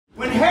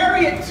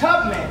Harriet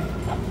Tubman.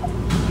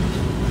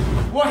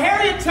 Well,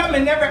 Harriet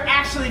Tubman never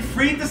actually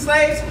freed the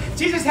slaves.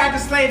 She just had the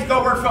slaves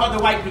go work for other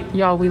white people.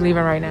 Y'all, we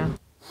leaving right now.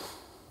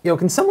 Yo,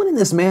 can someone in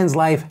this man's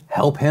life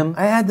help him?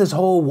 I had this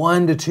whole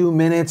 1 to 2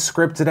 minutes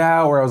scripted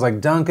out where I was like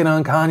dunking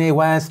on Kanye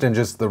West and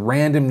just the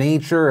random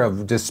nature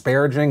of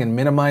disparaging and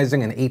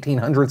minimizing an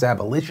 1800s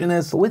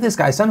abolitionist. But with this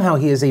guy, somehow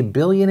he is a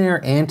billionaire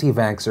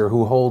anti-vaxxer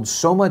who holds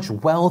so much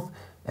wealth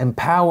and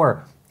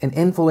power and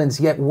influence,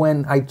 yet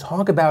when I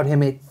talk about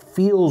him, it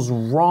feels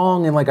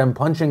wrong and like I'm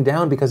punching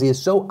down because he is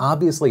so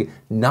obviously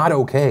not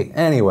okay.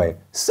 Anyway,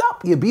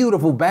 sup, you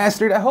beautiful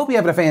bastard. I hope you're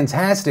having a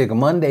fantastic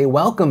Monday.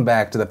 Welcome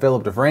back to the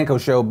Philip DeFranco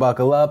Show.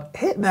 Buckle up,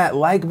 hit that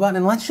like button,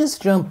 and let's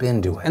just jump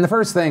into it. And the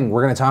first thing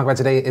we're gonna talk about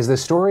today is the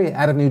story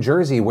out of New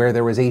Jersey where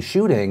there was a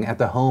shooting at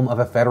the home of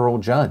a federal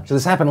judge. So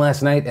this happened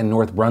last night in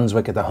North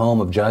Brunswick at the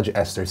home of Judge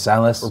Esther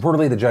Salas.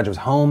 Reportedly, the judge was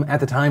home at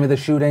the time of the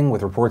shooting,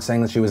 with reports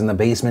saying that she was in the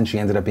basement. She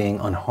ended up being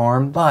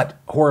unharmed, but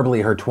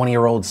horribly, her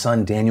 20-year-old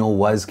son Daniel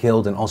was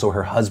killed, and also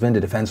her husband, a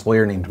defense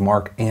lawyer named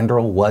Mark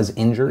Anderl, was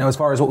injured. Now, as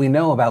far as what we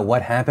know about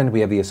what happened, we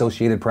have the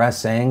Associated Press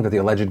saying that the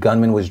alleged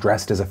gunman was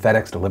dressed as a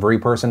FedEx delivery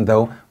person,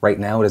 though right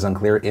now it is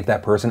unclear if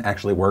that person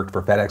actually worked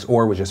for FedEx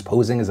or was just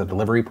posing as a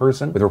delivery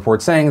person, with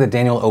reports saying that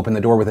Daniel opened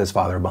the door with his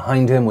father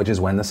behind him, which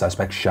is when the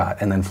suspect shot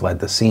and then fled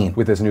the scene.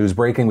 With this news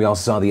breaking, we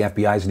also saw the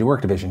FBI's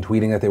Newark division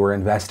tweeting that they were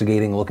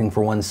investigating, looking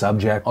for one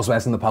subject, also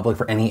asking the public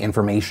for any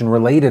information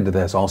related to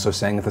this, also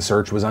saying that the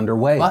search was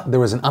underway. But there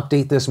was an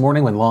update this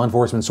morning when law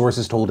enforcement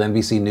sources told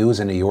NBC News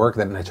in New York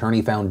that an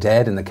attorney found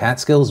dead in the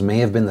Catskills may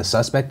have been the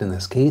suspect in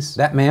this case.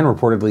 That man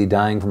reportedly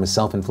dying from a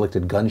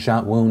self-inflicted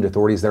gunshot wound.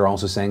 Authorities there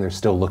also saying they're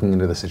still looking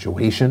into the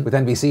situation, with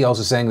NBC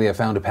also saying they have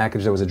found a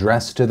package that was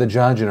addressed to the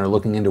judge and are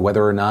looking into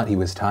whether or not he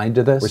was tied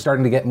to this. We're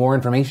starting to get more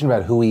information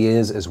about who he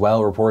is as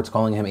well. Reports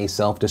calling him a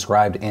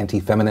self-described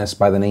anti-feminist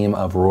by the name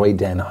of Roy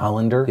Den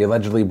Hollander. He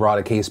allegedly brought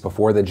a case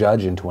before the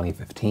judge in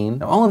 2015.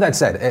 Now, all of that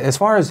said, as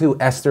far as who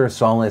Esther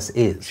Salas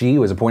is, she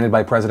was appointed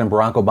by President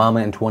Barack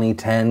Obama in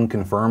 2010,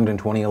 confirmed in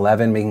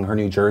 2011, making her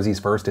New Jersey's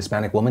first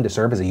Hispanic woman to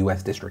serve as a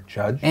U.S. district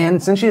judge.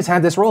 And since she has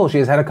had this role, she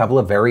has had a couple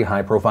of very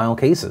high-profile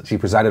cases. She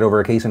presided over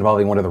a case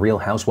involving one of the Real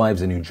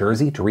Housewives in New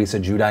Jersey, Teresa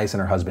Giudice,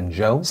 and her husband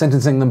Joe,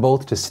 sentencing them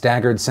both to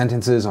staggered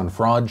sentences on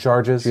fraud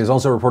charges. She has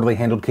also reportedly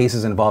handled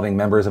cases involving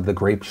members of the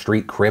Grape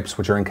Street Crips,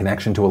 which are in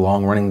connection to a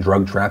long-running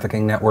drug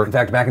trafficking network. In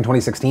fact, back in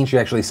 2016, she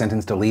actually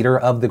sentenced a leader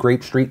of the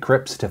Grape Street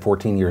Crips to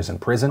 14 years in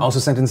prison, also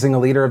sentencing a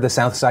leader of the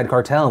South Side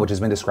Cartel, which has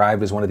been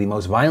described as one of the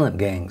most violent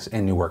gangs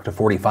in Newark, to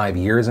 45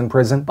 years in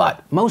prison.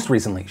 But most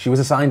recently, she was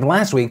assigned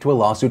last week to a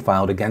lawsuit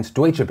filed against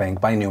Deutsche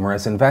Bank by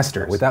numerous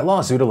investors, with that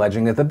lawsuit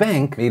alleging that the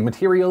bank made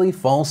materially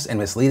false and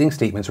misleading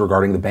statements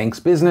regarding the bank's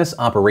business,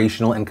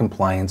 operational, and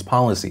compliance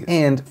policies,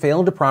 and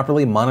failed to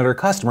properly monitor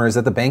customers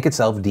that the bank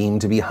itself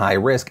deemed to be high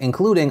risk,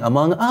 including,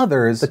 among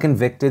others, the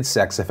convicted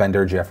sex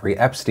offender Jeffrey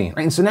Epstein.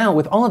 And so now,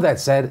 with all of that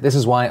said, this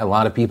is why a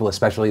lot of people,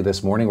 especially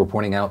this morning, were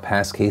pointing out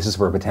past cases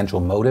for a potential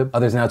motive.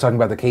 Others now talking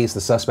about the case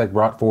the suspect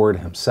brought forward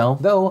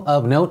himself. Though,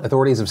 of note,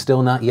 authorities have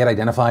still not yet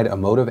identified a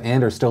motive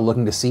and are still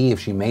looking to see if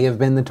she may have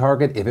been the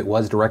target, if it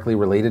was directly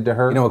related to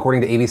her. You know,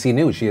 according to ABC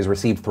News, she has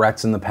received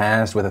threats in the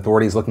past, with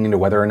authorities looking into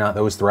whether or not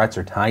those threats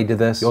are tied to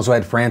this. You also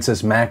had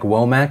Frances Mack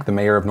Womack, the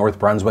mayor of North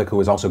Brunswick, who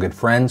was also good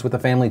friends with the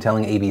family,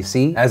 telling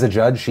ABC, as a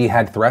judge, she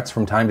had threats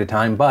from time to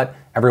time, but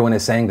everyone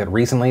is saying that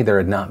recently there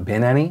had not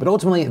been any. But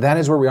ultimately, that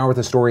is where we are with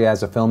the story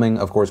as of filming.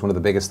 Of course, one of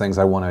the biggest things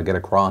I want to get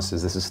across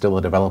is this is still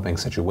a developing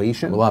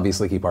situation. We'll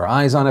obviously keep our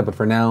eyes on it, but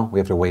for now,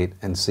 we have to wait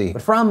and see.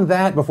 But from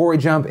that, before we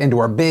jump into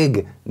our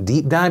big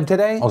deep dive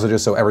today, also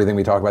just so everything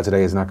we talk about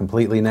today is not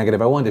completely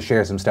negative, I wanted to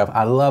share some stuff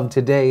I love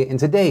today, and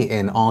today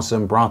in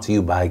Awesome, brought to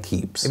you by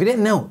Keeps. If you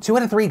didn't know, 2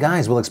 out of 3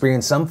 guys will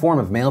experience some form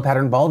of male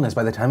pattern baldness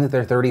by the time that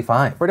they're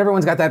 35. But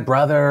everyone's got that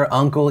brother,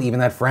 uncle, even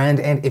that friend,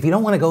 and if you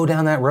don't want to go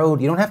down that road,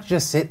 you don't have to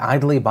just sit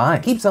idly by.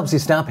 Keeps helps you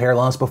stop hair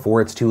loss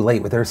before it's too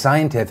late with their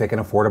scientific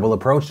and affordable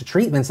approach to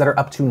treatments that are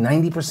up to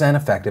 90%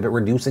 effective at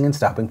reducing and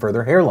stopping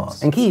further hair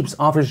loss. And Keeps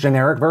offers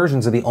generic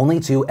versions of the only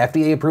 2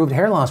 FDA-approved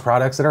hair loss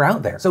products that are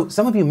out there. So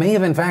some of you may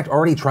have in fact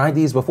already tried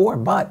these before,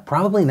 but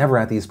probably never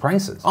at these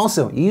prices.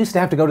 Also, you used to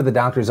have to go to the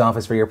doctor's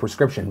office for your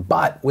prescription,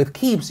 but with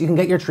Keeps, you can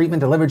get your treatment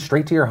delivered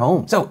straight to your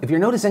home. So if you're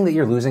noticing that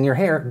you're losing your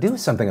hair, do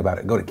something about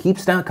it. Go to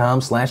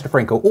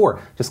keeps.com/DeFranco or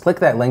just click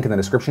that link in the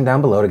description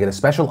down below to get a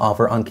special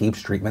offer on Keeps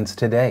treatments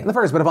today. And the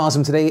first bit of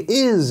awesome today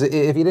is,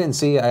 if you didn't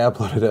see, I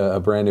uploaded a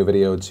brand new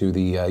video to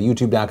the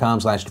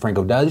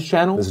youtube.com/DeFranco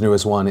channel. This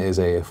newest one is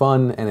a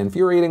fun and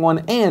infuriating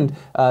one, and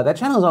that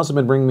channel has also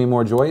been bringing me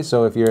more joy,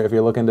 so if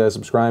you're looking to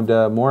subscribe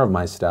to more of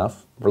my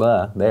stuff,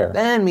 there.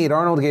 Then Meet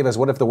Arnold gave us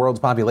What If the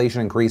World's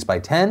Population Increased by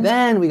 10.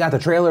 Then we got the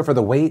trailer for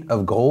The Weight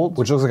of Gold,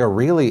 which looks like a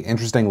really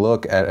interesting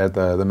look at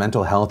the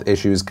mental health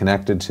issues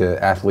connected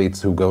to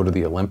athletes who go to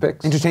the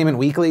Olympics. Entertainment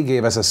Weekly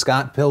gave us a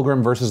Scott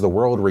Pilgrim versus the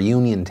World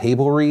reunion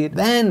table read.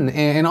 Then,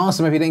 in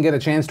Awesome, if you didn't get a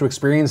chance to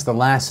experience The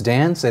Last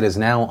Dance, it is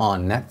now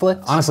on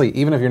Netflix. Honestly,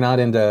 even if you're not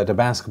into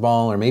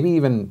basketball or maybe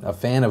even a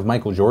fan of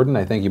Michael Jordan,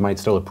 I think you might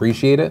still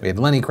appreciate it. We had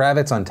Lenny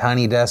Kravitz on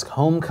Tiny Desk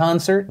Home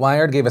Concert.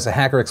 Wired gave us a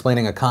hacker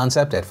explaining a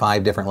concept at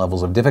 5 different different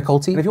levels of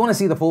difficulty. And if you want to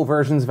see the full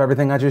versions of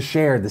everything I just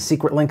shared, the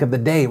secret link of the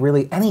day,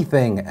 really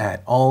anything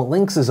at all,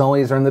 links as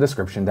always are in the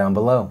description down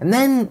below. And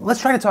then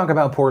let's try to talk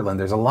about Portland.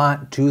 There's a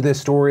lot to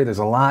this story, there's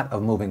a lot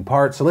of moving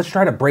parts, so let's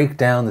try to break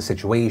down the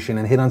situation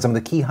and hit on some of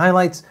the key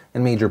highlights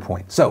and major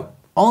points. So,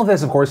 all of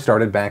this, of course,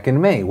 started back in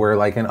May, where,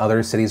 like in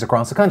other cities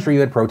across the country, you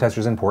had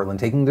protesters in Portland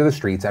taking to the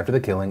streets after the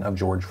killing of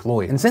George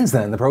Floyd. And since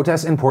then, the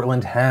protests in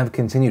Portland have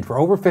continued for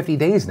over 50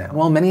 days now.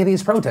 While many of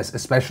these protests,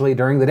 especially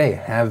during the day,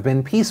 have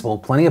been peaceful,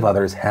 plenty of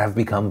others have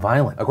become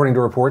violent. According to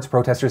reports,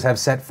 protesters have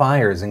set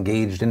fires,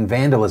 engaged in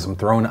vandalism,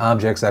 thrown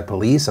objects at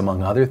police,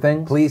 among other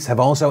things. Police have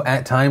also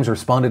at times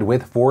responded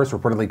with force,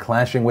 reportedly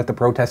clashing with the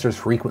protesters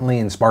frequently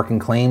and sparking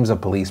claims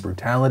of police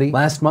brutality.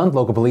 Last month,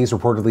 local police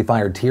reportedly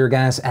fired tear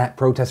gas at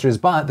protesters,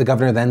 but the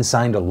governor then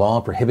signed a law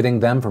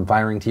prohibiting them from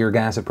firing tear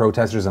gas at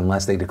protesters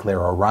unless they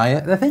declare a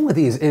riot. The thing with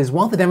these is,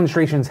 while the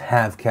demonstrations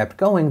have kept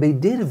going, they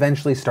did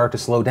eventually start to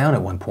slow down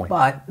at one point.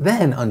 But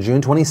then, on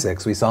June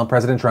 26, we saw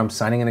President Trump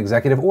signing an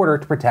executive order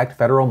to protect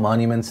federal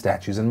monuments,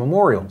 statues, and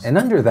memorials. And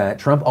under that,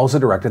 Trump also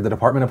directed the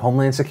Department of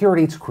Homeland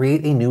Security to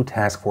create a new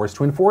task force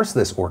to enforce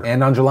this order.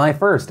 And on July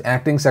 1st,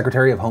 Acting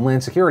Secretary of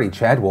Homeland Security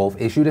Chad Wolf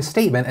issued a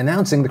statement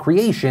announcing the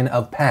creation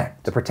of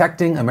PACT, the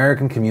Protecting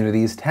American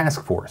Communities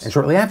Task Force. And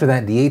shortly after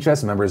that,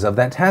 DHS members of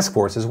that task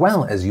force as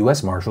well as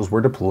U.S. Marshals were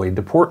deployed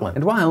to Portland.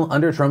 And while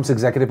under Trump's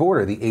executive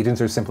order, the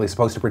agents are simply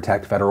supposed to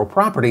protect federal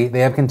property,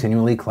 they have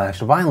continually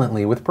clashed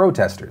violently with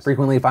protesters,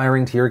 frequently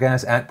firing tear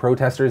gas at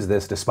protesters,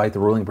 this despite the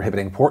ruling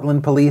prohibiting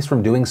Portland police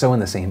from doing so in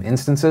the same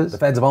instances. The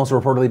feds have also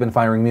reportedly been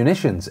firing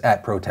munitions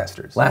at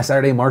protesters. Last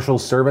Saturday,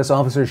 Marshals service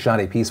officers shot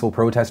a peaceful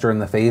protester in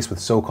the face with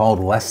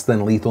so-called less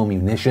than lethal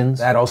munitions,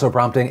 that also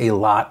prompting a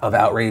lot of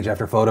outrage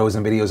after photos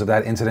and videos of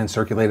that incident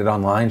circulated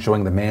online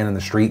showing the man in the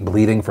street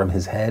bleeding from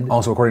his head.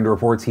 Also, according to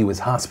reports, he was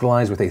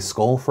hospitalized with a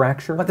skull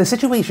fracture. But the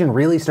situation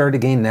really started to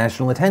gain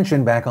national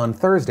attention back on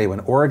Thursday when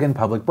Oregon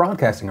Public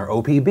Broadcasting, or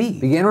OPB,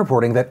 began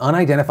reporting that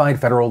unidentified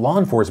federal law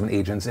enforcement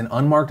agents in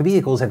unmarked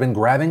vehicles had been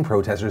grabbing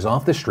protesters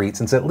off the street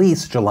since at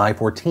least July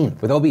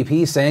 14th, with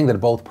OBP saying that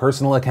both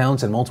personal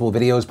accounts and multiple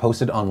videos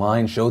posted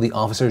online show the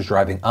officers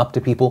driving up to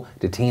people,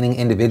 detaining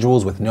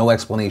individuals with no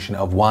explanation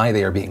of why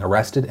they are being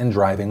arrested, and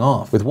driving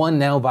off, with one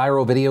now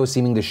viral video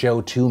seeming to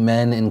show two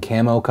men in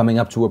camo coming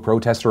up to a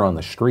protester on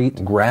the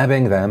street,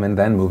 grabbing them and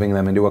then moving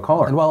them into a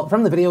car. And while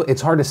from the video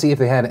it's hard to see if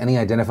they had any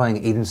identifying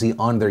agency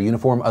on their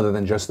uniform other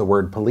than just the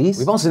word police,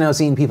 we've also now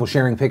seen people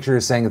sharing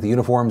pictures saying that the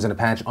uniforms and a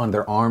patch on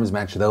their arms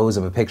match those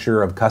of a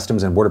picture of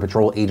Customs and Border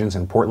Patrol agents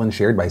in Portland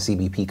shared by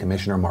CBP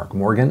Commissioner Mark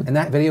Morgan. And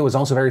that video was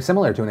also very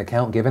similar to an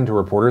account given to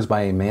reporters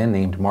by a man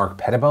named Mark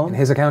Pettibone. In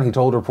his account, he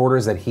told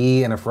reporters that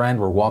he and a friend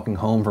were walking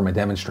home from a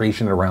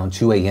demonstration at around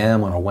 2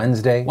 a.m. on a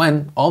Wednesday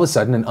when, all of a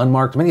sudden, an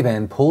unmarked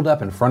minivan pulled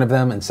up in front of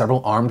them and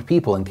several armed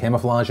people in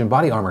camouflage and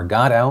body armor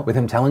got out, with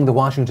him telling the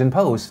Washington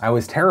Post, "I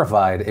was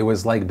terrified. It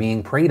was like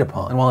being preyed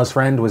upon." And while his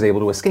friend was able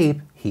to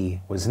escape,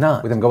 he was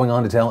not, with him going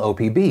on to tell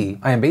OPB,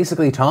 "I am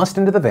basically tossed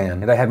into the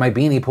van, and I had my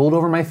beanie pulled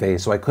over my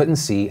face so I couldn't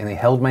see, and they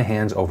held my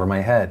hands over my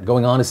head."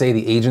 Going on to say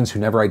the agents who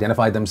never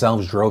identified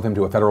themselves drove him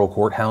to a federal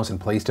courthouse and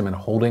placed him in a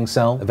holding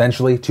cell.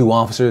 Eventually, two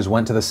officers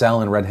went to the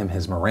cell and read him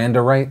his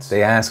Miranda rights.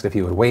 They asked if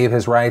he would waive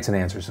his rights and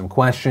answer some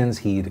questions.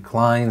 He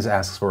declines,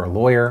 asks for a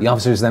lawyer. The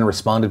officers then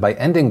responded by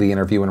ending the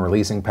interview and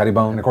releasing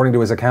Pettibone. And according to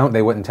his account,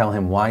 they wouldn't tell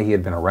him why he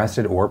had been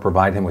arrested or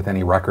provide him with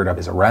any record of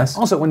his arrest.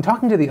 Also, when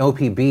talking to the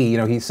OPB,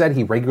 he said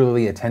he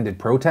regularly attended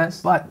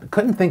protests, but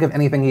couldn't think of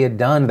anything he had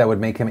done that would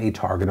make him a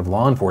target of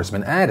law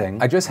enforcement, adding,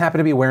 "I just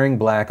happened to be wearing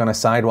black on a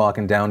sidewalk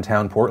in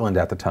downtown Portland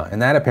at the time,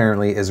 and that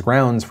apparently is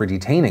grounds for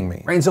detaining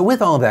me." Right, and so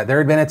with all that, there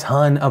had been a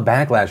ton of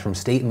backlash from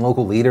state and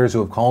local leaders who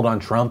have called on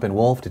Trump and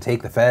Wolf to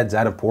take the feds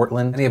out of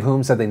Portland, many of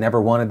whom said they never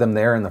wanted them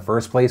there in the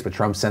first place, but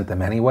Trump sent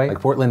them anyway.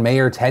 Like Portland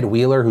Mayor Ted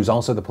Wheeler, who's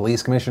also the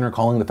police commissioner,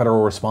 calling the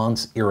federal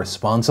response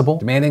irresponsible,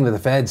 demanding that the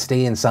feds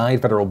stay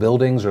inside federal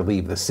buildings or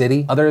leave the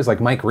city. Others,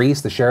 like Mike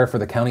Reese, the sheriff for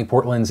the county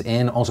Portland's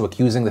in, also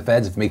accusing the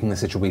feds of making the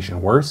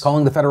situation worse,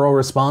 calling the federal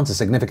response a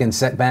significant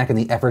setback in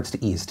the efforts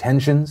to ease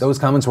tensions. Those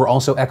comments were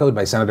also echoed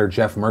by Senator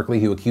Jeff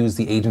Merkley, who accused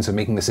the agents of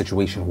making the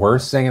situation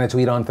worse, saying in a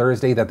tweet on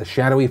Thursday that the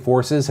shadowy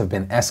forces have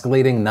been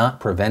escalating,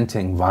 not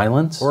preventing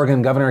violence.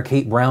 Oregon Governor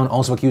Kate Brown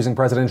also accusing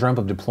President Trump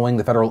of deploying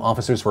the federal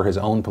officers for his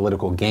own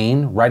political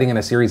gain, writing in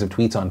a series of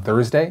tweets on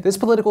Thursday, "This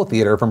political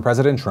theater from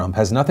President Trump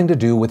has nothing to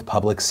do with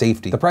public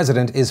safety. The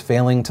president is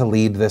failing to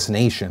lead this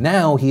nation.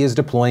 Now he is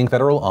deploying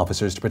federal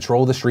officers to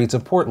patrol the streets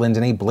of Portland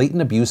in a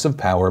blatant abuse of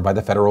power by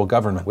the federal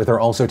government," with her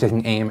also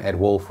taking aim at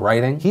Wolf,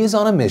 writing, "He is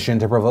on a mission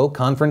to provoke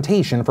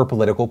confrontation for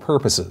political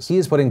purposes. He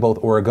is putting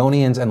both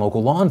Oregonians and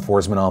local law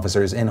enforcement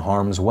officers in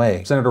harm's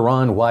way." Senator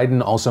Ron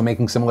Wyden also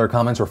making similar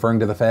comments, referring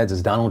to the feds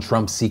as Donald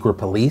Trump's secret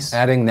police,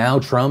 adding, "Now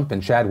Trump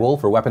and Chad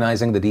Wolf are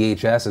weaponizing the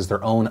DHS as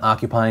their own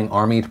occupying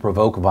army to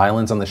provoke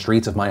violence on the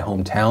streets of my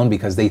hometown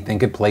because they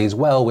think it plays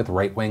well with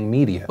right-wing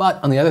media." But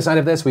on the other side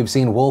of this, we've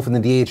seen Wolf and the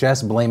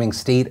DHS blaming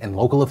state and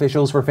local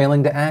officials for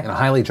failing to act. In a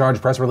highly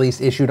charged press release release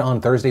issued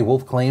on Thursday,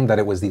 Wolf claimed that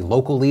it was the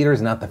local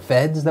leaders, not the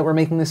feds, that were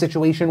making the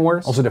situation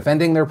worse, also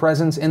defending their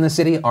presence in the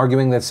city,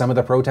 arguing that some of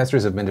the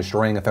protesters have been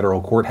destroying a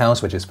federal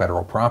courthouse, which is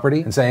federal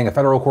property, and saying a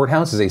federal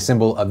courthouse is a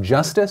symbol of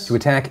justice. To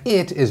attack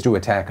it is to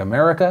attack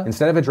America,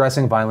 instead of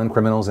addressing violent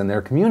criminals in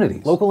their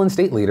communities. Local and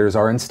state leaders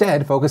are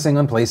instead focusing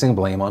on placing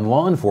blame on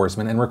law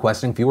enforcement and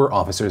requesting fewer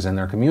officers in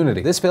their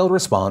community. This failed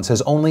response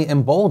has only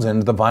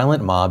emboldened the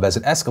violent mob as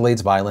it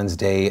escalates violence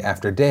day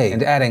after day,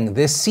 and adding,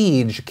 this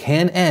siege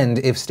can end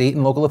if state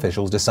and local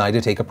officials decide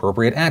to take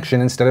appropriate action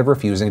instead of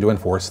refusing to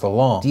enforce the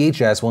law.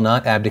 DHS will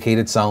not abdicate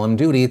its solemn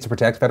duty to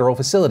protect federal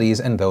facilities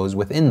and those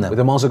within them. With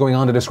him also going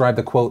on to describe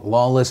the quote,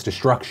 lawless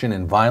destruction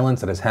and violence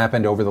that has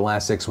happened over the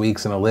last 6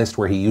 weeks in a list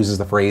where he uses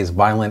the phrase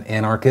violent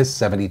anarchists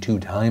 72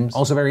 times.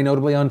 Also very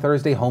notably on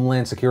Thursday,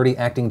 Homeland Security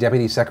Acting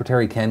Deputy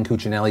Secretary Ken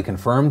Cuccinelli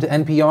confirmed to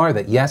NPR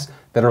that yes,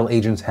 federal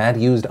agents had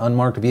used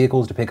unmarked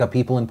vehicles to pick up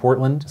people in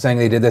Portland, saying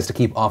they did this to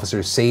keep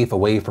officers safe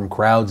away from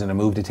crowds and to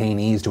move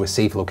detainees to a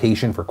safe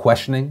location for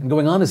questioning. And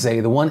going on to say,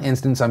 the one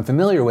instance I'm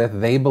familiar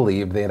with, they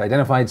believed they had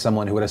identified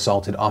someone who had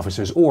assaulted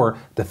officers or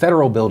the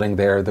federal building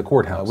there, the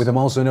courthouse. With him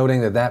also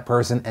noting that that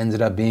person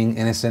ended up being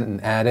innocent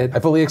and added, I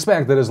fully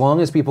expect that as long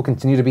as people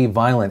continue to be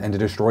violent and to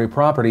destroy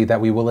property,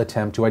 that we will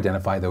attempt to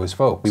identify those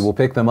folks. We will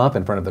pick them up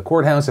in front of the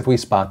courthouse. If we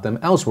spot them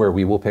elsewhere,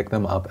 we will pick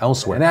them up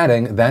elsewhere. And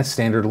adding, that's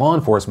standard law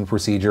enforcement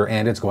procedure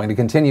and it's going to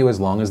continue as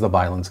long as the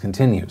violence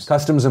continues.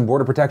 Customs and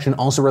Border Protection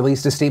also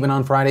released a statement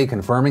on Friday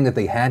confirming that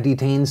they had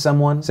detained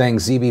someone, saying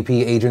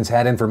CBP agents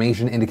had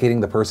information indicating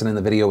the person in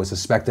the video was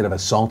suspected of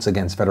assaults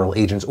against federal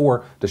agents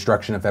or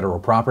destruction of federal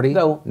property,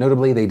 though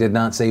notably they did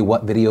not say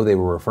what video they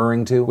were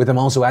referring to, with them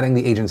also adding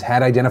the agents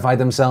had identified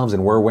themselves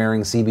and were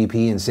wearing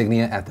CBP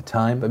insignia at the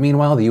time. But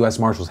meanwhile, the U.S.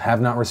 Marshals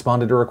have not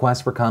responded to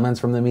requests for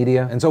comments from the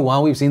media, and so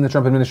while we've seen the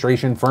Trump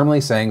administration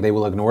firmly saying they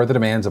will ignore the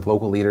demands of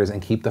local leaders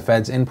and keep the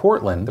feds in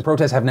Portland, the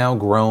protests have now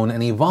grown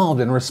and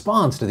evolved in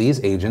response to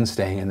these agents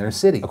staying in their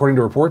city. According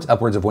to reports,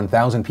 upwards of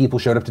 1,000 people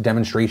showed up to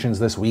demonstrations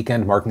this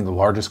weekend, marking the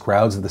largest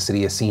crowds that the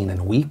city has seen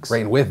in weeks.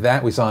 Right, and with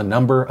that, we saw a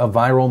number of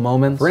viral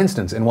moments. For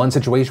instance, in one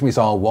situation, we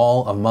saw a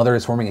wall of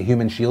mothers forming a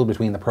human shield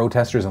between the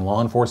protesters and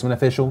law enforcement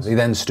officials. They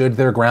then stood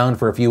their ground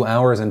for a few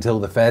hours until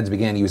the feds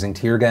began using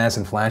tear gas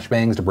and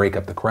flashbangs to break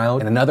up the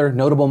crowd. In another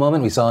notable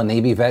moment, we saw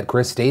Navy vet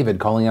Chris David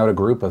calling out a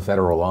group of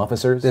federal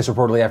officers. This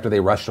reportedly after they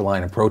rushed a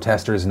line of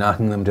protesters,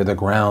 knocking them to the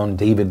ground.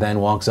 David then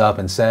walks up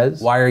and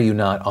says, "Why are you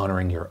not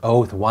honoring your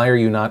oath? Why are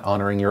you not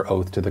honoring your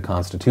oath to the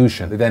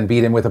Constitution?" They then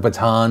beat him with a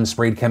baton,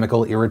 sprayed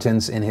chemical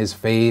irritants in his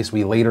face.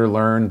 We later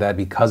learned that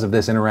because of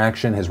this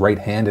interaction, his right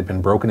hand had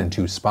been broken in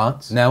 2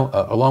 spots. Now,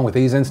 along with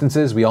these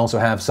instances, we also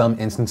have some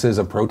instances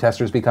of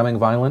protesters becoming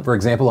violent. For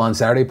example, on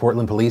Saturday,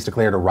 Portland police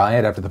declared a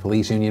riot after the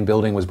police union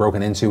building was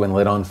broken into and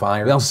lit on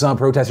fire. We also saw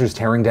protesters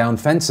tearing down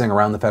fencing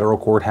around the federal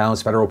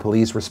courthouse, federal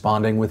police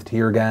responding with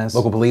tear gas,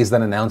 local police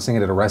then announcing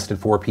it had arrested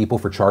 4 people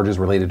for charges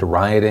related to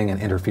rioting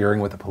and interfering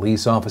with a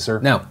police officer.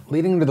 Now,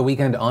 leading into the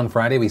weekend on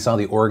Friday, we saw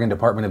the Oregon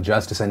Department of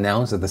Justice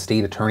announce that the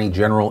state attorney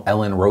general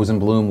Ellen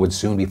Rosenblum would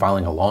soon be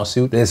filing a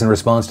lawsuit. This in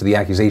response to the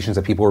accusations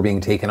that people were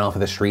being taken off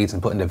of the streets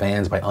and put into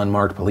vans by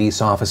unmarked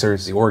police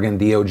officers. The Oregon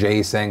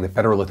DOJ saying that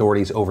federal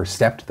authorities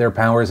overstepped their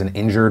powers and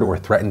injured or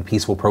threatened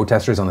peaceful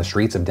protesters on the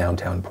streets of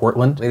downtown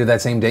Portland. Later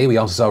that same day, we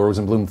also saw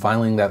Rosenblum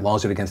filing that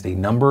lawsuit against a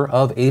number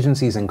of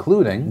agencies,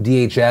 including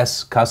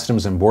DHS,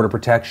 Customs and Border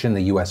Protection,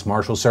 the U.S.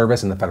 Marshal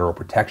Service, and the Federal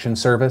Protection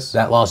Service.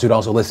 That lawsuit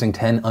also listing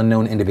 10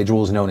 unknown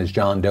individuals known as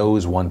John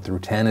Does 1 through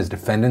 10 as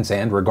defendants,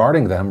 and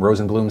regarding them,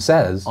 Rosenblum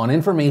says, on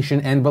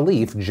information and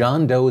belief,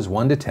 John Does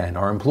 1 to 10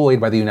 are employed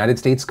by the United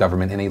States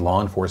government in a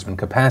law enforcement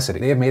capacity.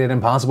 They have made it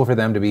impossible for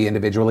them to be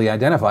individually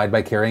identified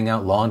by carrying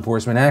out law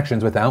enforcement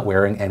actions without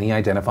wearing any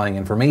identifying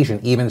information,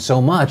 even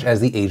so much as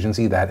the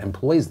agency that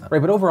employs them.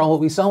 Right, but overall, what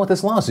we saw with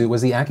this lawsuit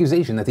was the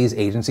accusation that these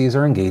agencies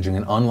are engaging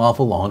in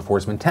unlawful law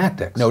enforcement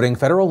tactics, noting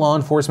federal law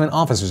enforcement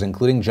officers,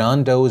 including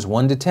John Does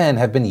 1 to 10,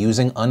 have been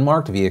using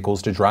unmarked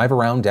vehicles to drive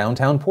around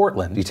downtown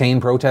Portland, detain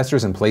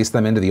protesters and place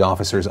them into the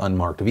officers'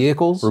 unmarked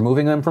vehicles,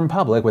 removing them from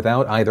public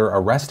without either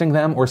arresting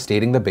them or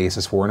stating the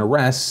basis for an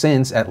arrest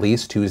since at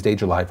least Tuesday,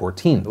 July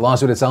 14th. The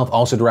lawsuit itself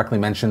also directly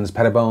mentions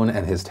Pettibone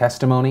and his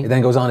testimony. It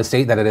then goes on to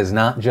state that it is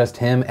not just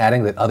him,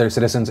 adding that other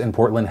citizens in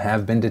Portland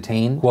have been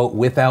detained, quote,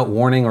 without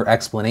warning or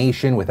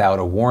explanation, without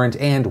a warrant,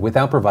 and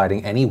without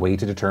providing any way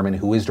to determine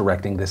who is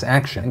directing this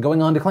action. And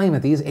going on to claim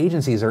that these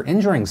agencies are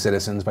injuring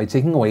citizens by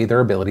taking away their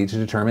ability to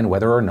determine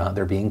whether or not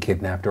they're being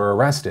kidnapped or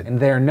arrested. And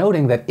they're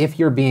noting that if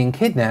you're being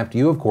kidnapped,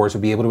 you of course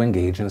would be able to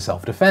engage in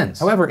self-defense.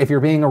 However, if you're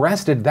being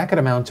arrested, that could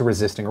amount to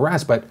resisting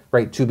arrest, but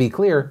right, to be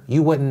clear,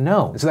 you wouldn't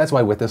know. So that's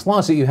why with this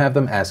lawsuit, you have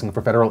them asking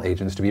for federal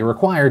agents to be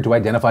required to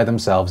identify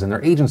themselves and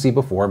their agency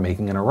before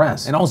making an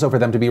arrest, and also for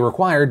them to be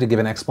required to give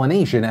an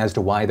explanation as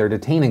to why they're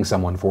detaining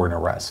someone for an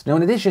arrest. Now,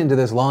 in addition to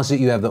this lawsuit,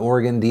 you have the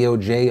Oregon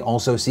DOJ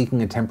also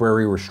seeking a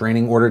temporary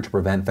restraining order to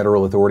prevent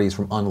federal authorities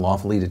from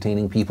unlawfully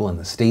detaining people in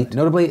the state.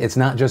 Notably, it's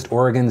not just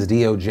Oregon's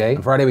DOJ.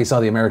 On Friday, we saw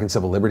the American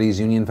Civil Liberties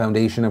Union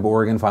Foundation of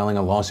Oregon filing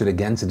a lawsuit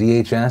against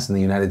DHS and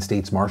the United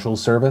States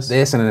Marshals Service.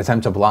 This in an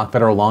attempt to block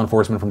federal law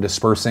enforcement from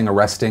dispersing,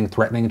 arresting,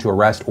 threatening to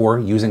arrest, or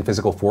using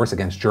physical force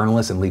against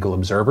journalists and legal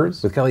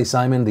observers. With Kelly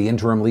Simon, the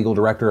interim legal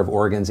director of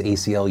Oregon's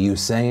ACLU,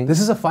 saying, "This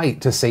is a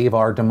fight to save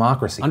our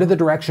democracy. Under the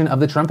direction of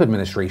the Trump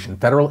administration,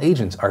 federal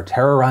agents are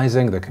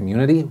terrorizing the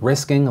community,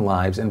 risking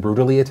lives, and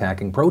brutally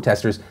attacking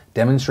protesters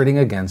demonstrating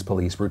against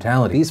police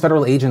brutality. These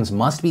federal agents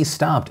must be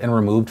stopped and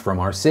removed from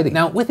our city."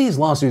 Now, with these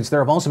lawsuits, there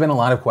have also been a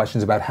lot of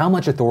questions about how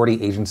much authority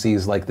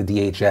agencies like the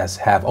DHS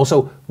have.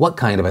 Also, what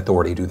kind of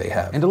authority do they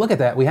have? And to look at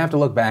that, we have to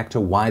look back to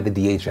why the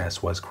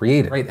DHS was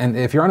created, right? And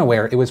if you're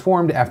unaware, it was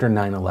formed after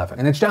 9/11,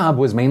 and its job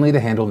was mainly to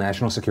handle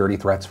national security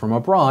threats from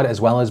abroad as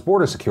well as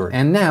border security.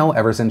 And now,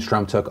 ever since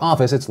Trump took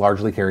office, it's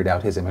largely carried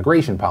out his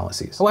immigration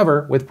policies.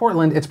 However, with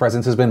Portland, its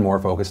presence has been more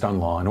focused on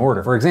law and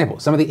order. For example,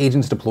 some of the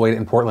agents deployed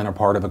in Portland are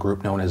part of a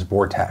group known as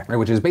Vortac, right,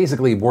 which is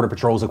basically Border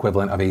Patrol's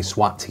equivalent of a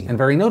SWAT team. And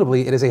very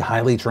notably, it is a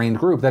highly trained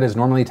group that is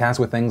normally tasked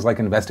with things like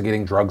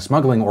investigating drug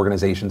smuggling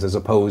organizations as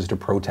opposed to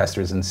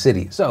protesters in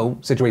cities. So,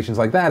 situations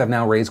like that have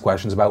now raised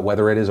questions about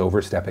whether it is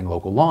overstepping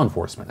local law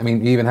enforcement. I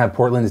mean, you even have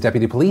Portland's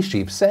deputy police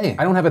chief saying,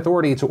 "I don't have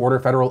authority to order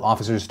federal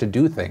officers to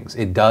do things.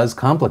 It does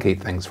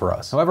complicate things for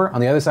us." However,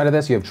 on the other side of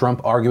this, you have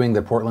Trump arguing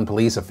that Portland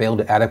police have failed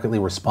to adequately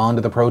respond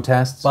to the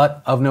protests.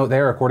 But of note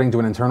there, according to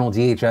an internal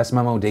DHS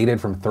memo dated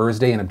from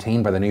Thursday and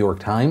obtained by the New York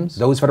Times,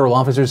 those federal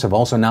officers have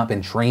also not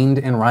been trained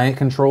in riot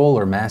control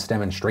or mass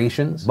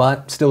demonstrations.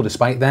 But still,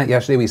 despite that,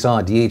 yesterday we saw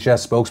a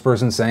DHS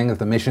spokesperson saying that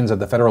the missions of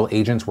the federal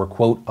agents were,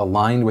 quote,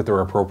 aligned with their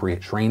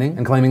appropriate training,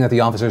 and claiming that the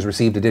officers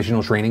received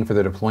additional training for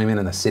their deployment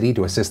in the city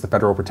to assist the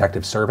Federal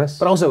Protective Service.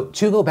 But also,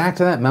 to go back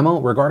to that memo,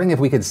 regarding if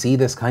we could see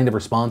this kind of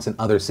response in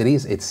other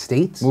cities, it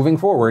states, moving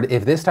forward,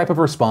 if this type of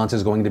response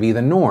is going to be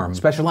the norm,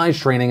 specialized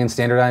training and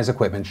standardized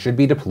equipment should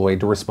be deployed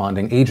to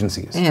responding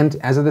agencies. And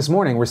as of this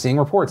morning, we're seeing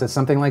reports that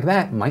something like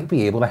that might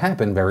be able to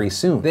happen very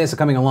soon. This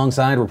coming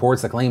alongside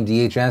reports that claim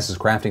DHS is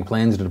crafting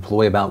plans to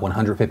deploy about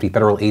 150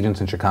 federal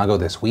agents in Chicago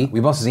this week.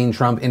 We've also seen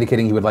Trump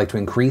indicating he would like to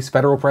increase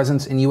federal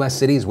presence in U.S.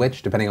 cities,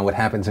 which, depending on what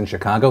happens in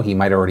Chicago, he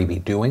might already be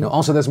doing.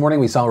 Also this morning,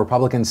 we saw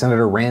Republican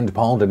Senator Rand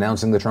Paul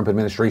denouncing the Trump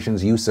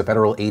administration's use of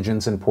federal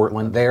agents in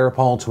Portland. There,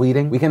 Paul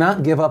tweeting, "We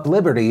cannot give up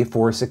liberty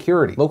for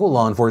security. Local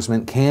law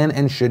enforcement can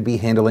and should be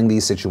handling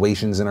these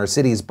situations in our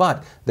cities,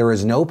 but there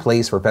is no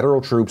place for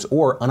federal troops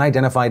or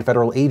unidentified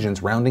federal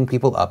agents rounding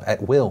people up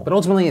at will." But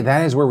ultimately,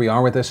 that is where we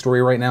are with this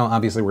story right now.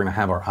 Obviously, we're going to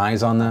have our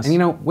eyes on this. And you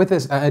know, with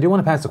this, I do want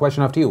to pass the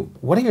question off to you.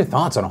 What are your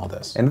thoughts on all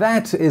this? And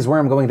that is where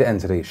I'm going to end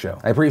today's show.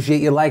 I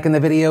appreciate you liking the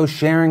video,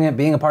 sharing it,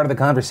 being a part of the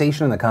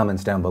conversation in the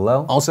comments down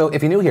below. Also,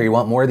 if you're new here, you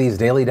want more of these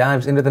daily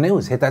dives into the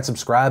news, hit that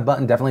subscribe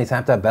button, definitely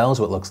tap that bell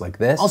so it looks like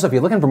this. Also, if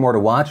you're looking for more to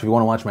watch, if you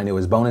want to watch my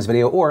newest bonus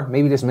video, or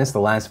maybe just missed the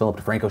last Philip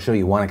DeFranco show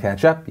you want to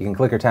catch up, you can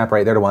click or tap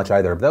right there to watch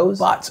either of those.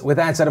 But with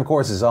that said, of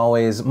course, as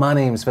always, my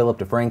name's Philip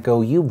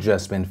DeFranco. You've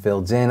just been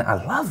filled in.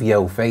 I love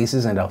yo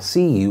faces, and I'll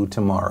see you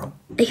tomorrow.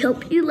 I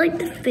hope you liked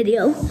the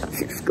video.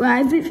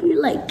 Subscribe if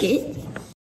you like it.